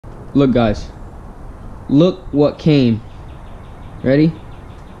Look, guys. Look what came. Ready?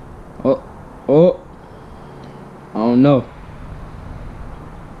 Oh. I don't know.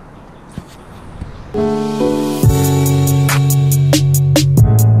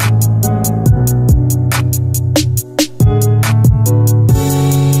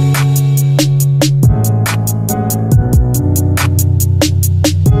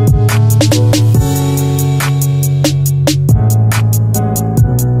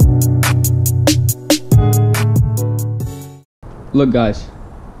 Look, guys.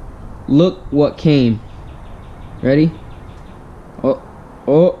 Look what came. Ready?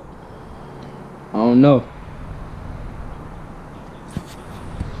 Oh. I don't know.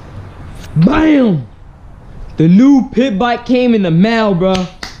 Bam! The new pit bike came in the mail, bruh.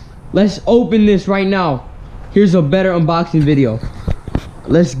 Let's open this right now. Here's a better unboxing video.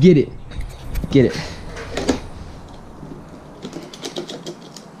 Let's get it. Get it.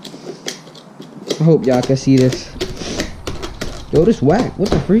 I hope y'all can see this. Yo, this whack. What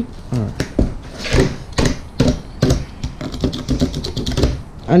the freak? Alright.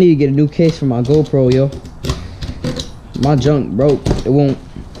 I need to get a new case for my GoPro, yo. My junk broke. It won't.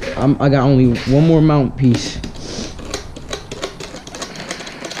 I got only one more mount piece.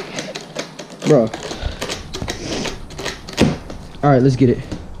 Bro. Alright, let's get it.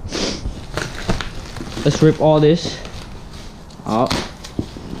 Let's rip all this out.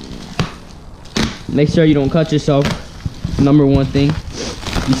 Make sure you don't cut yourself. Number one thing.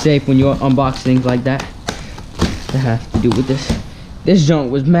 Be safe when you unbox things like that. That have to do with this. This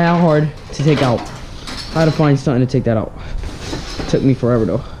junk was mad hard to take out. I had to find something to take that out. Took me forever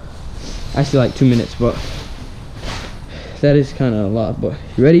though. Actually like 2 minutes, but that is kind of a lot. But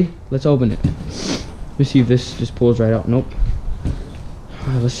you ready? Let's open it. Let's see if this just pulls right out. Nope.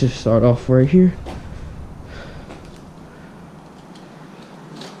 Alright, let's just start off right here.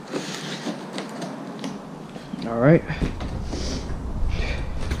 Alright.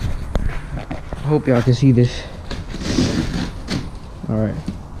 I hope y'all can see this. Alright.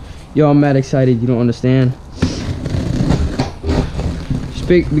 Yo, I'm mad excited. You don't understand. Just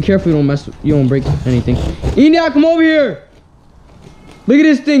be careful you don't mess with, you don't break anything. India, come over here. Look at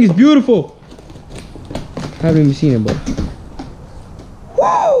this thing. It's beautiful. I haven't even seen it, but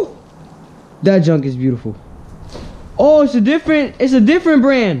whoa! That junk is beautiful. Oh, it's a different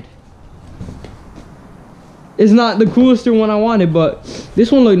brand. It's not the Coolster one I wanted, but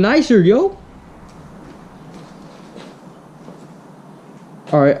this one look nicer, yo.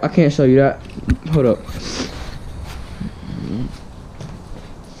 Alright, I can't show you that. Hold up.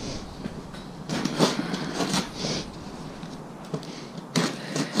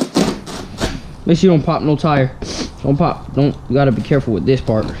 Make sure you don't pop no tire. Don't pop. You gotta be careful with this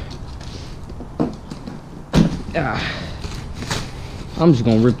part. I'm just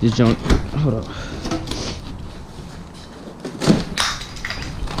gonna rip this junk. Hold up.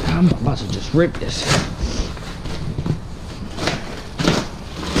 I'm about to just rip this.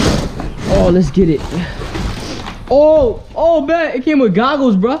 Oh, let's get it. Oh, bet it came with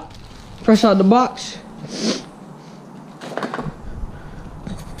goggles, bruh. Fresh out the box.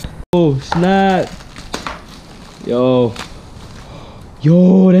 Oh, snap. Yo,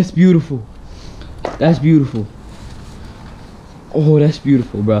 that's beautiful. That's beautiful. Oh, that's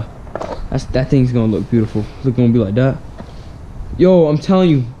beautiful, bruh. That thing's gonna look beautiful. Look, gonna be like that. Yo, I'm telling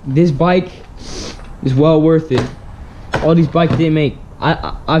you, this bike is well worth it. All these bikes they make,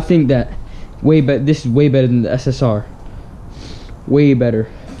 I think that this is way better than the SSR. Way better.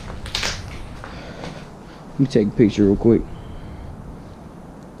 Let me take a picture real quick.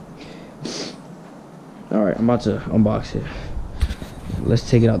 Alright, I'm about to unbox it. Let's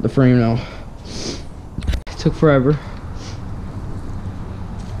take it out the frame now. It took forever,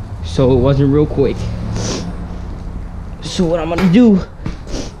 so it wasn't real quick. So what I'm gonna do,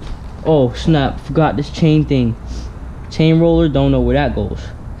 oh snap, forgot this chain thing. Chain roller, don't know where that goes.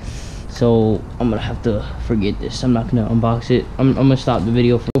 So I'm gonna have to forget this. I'm not gonna unbox it. I'm gonna stop the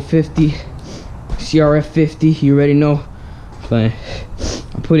video for 50 CRF 50. You already know. But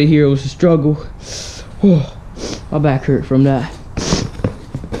I put it here. It was a struggle. Oh, my back hurt from that.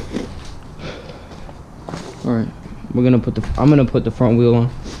 All right, I'm gonna put the front wheel on.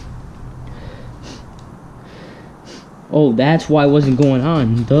 Oh, that's why it wasn't going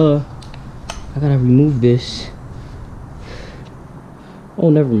on. Duh. I gotta remove this. Oh,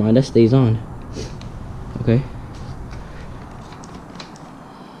 never mind. That stays on. Okay.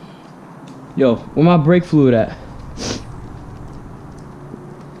 Yo, where my brake fluid at?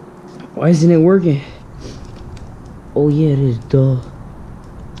 Why isn't it working? Oh, yeah, it is. Duh.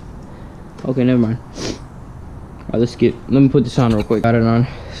 Okay, never mind. Alright, let me put this on real quick. Got it on.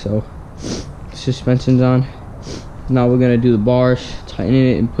 so suspension's on. Now we're gonna do the bars, tighten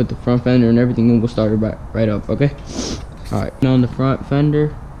it, and put the front fender and everything, and we'll start it right up. Okay. All right. On the front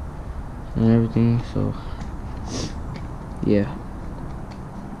fender and everything. So yeah.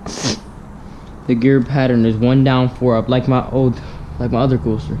 The gear pattern is 1 down, 4 up, like my other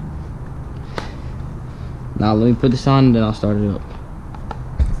Coolster. Now let me put this on, and then I'll start it up.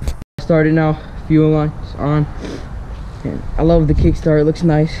 Started now. Fuel lights on. And I love the kickstart. It looks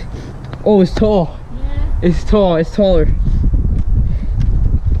nice. Oh, it's tall. Yeah. It's tall. It's taller.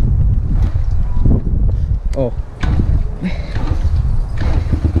 Oh.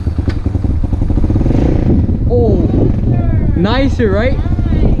 Oh. Nicer, right?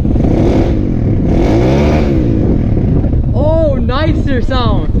 Oh, nicer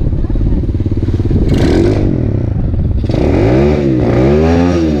sound.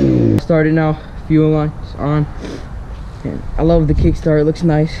 Started now. Fuel lights on. And I love the kickstart. It looks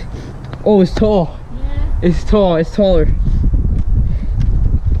nice. Oh, it's tall. Yeah. It's tall. It's taller.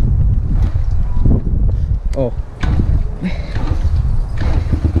 Oh.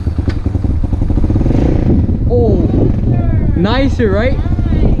 Oh. Nicer, right?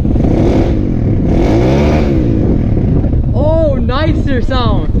 Oh, nicer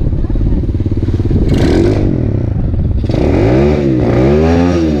sound.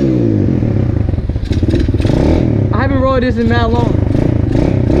 I haven't rode this in that long.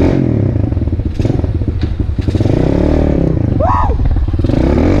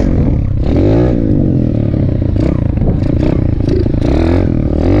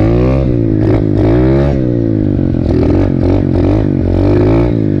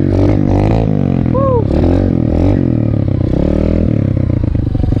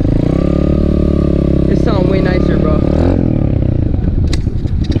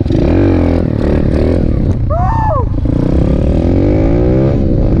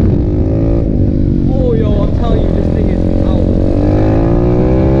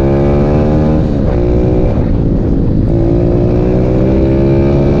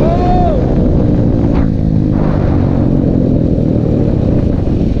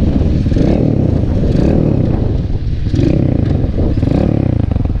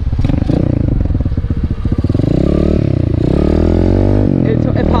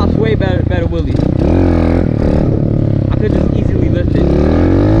 Way better wheelies. I could just easily lift it.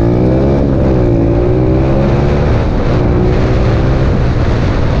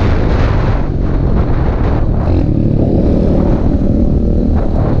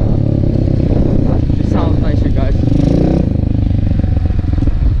 This sounds nicer, guys.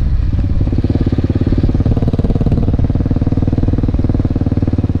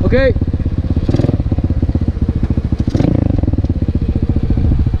 Okay.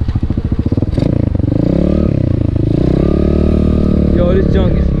 This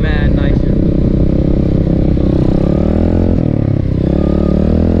junk is mad nicer.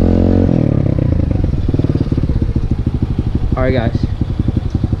 Alright guys,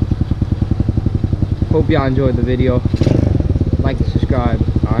 hope y'all enjoyed the video. Like and subscribe.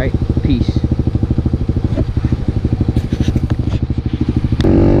 Alright, peace.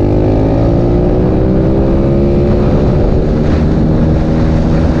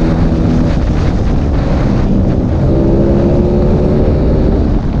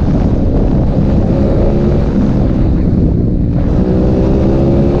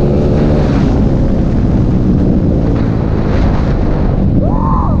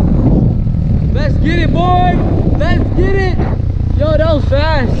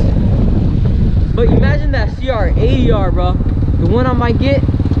 But imagine that CR80R, bro. The one I might get,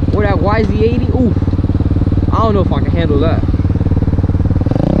 or that YZ80. Ooh, I don't know if I can handle that.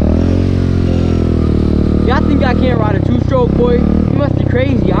 Y'all think I can't ride a 2-stroke, boy? You must be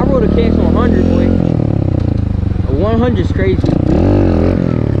crazy. I rode a KX100, boy. A 100 is crazy.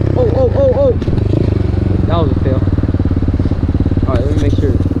 Oh. That was a fail. Alright, let me make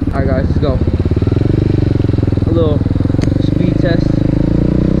sure. Alright, guys, let's go. A little speed test.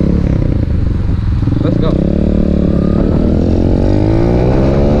 Let's go.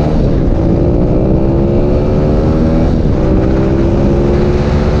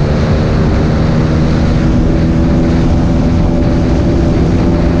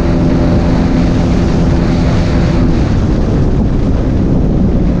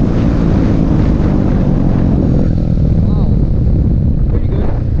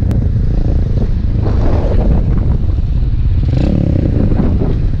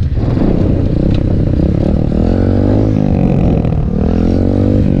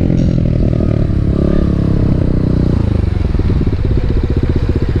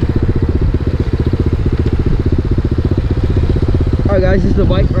 the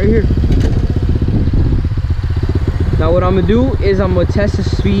bike right here. Now what I'm gonna do is I'm gonna test the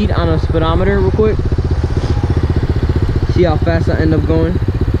speed on a speedometer real quick. See how fast I end up going.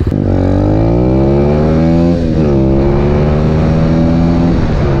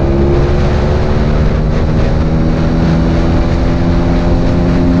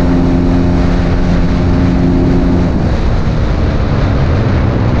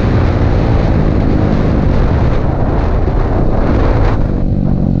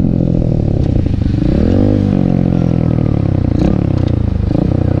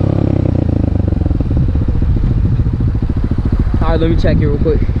 Alright, let me check it real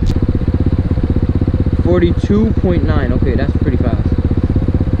quick. 42.9. Okay, that's pretty fast.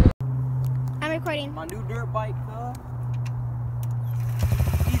 I'm recording. My new dirt bike,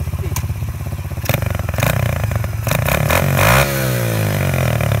 easy kick.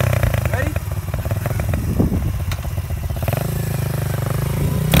 Ready?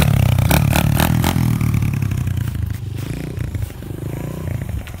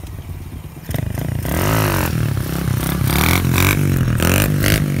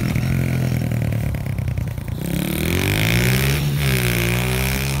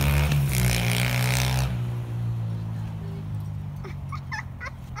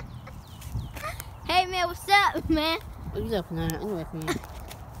 Hey man, what's up, man? What's up, man? I'm with me.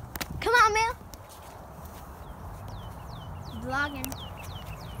 Come on, man. Vlogging.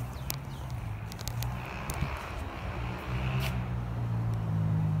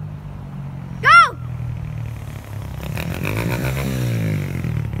 Go!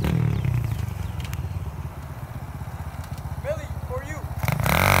 Billy, for you.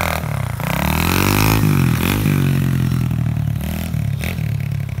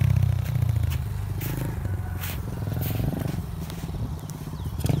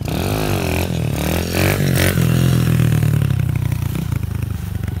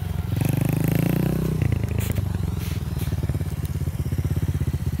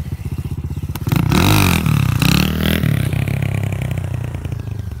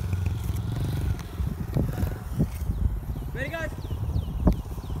 Ready, guys?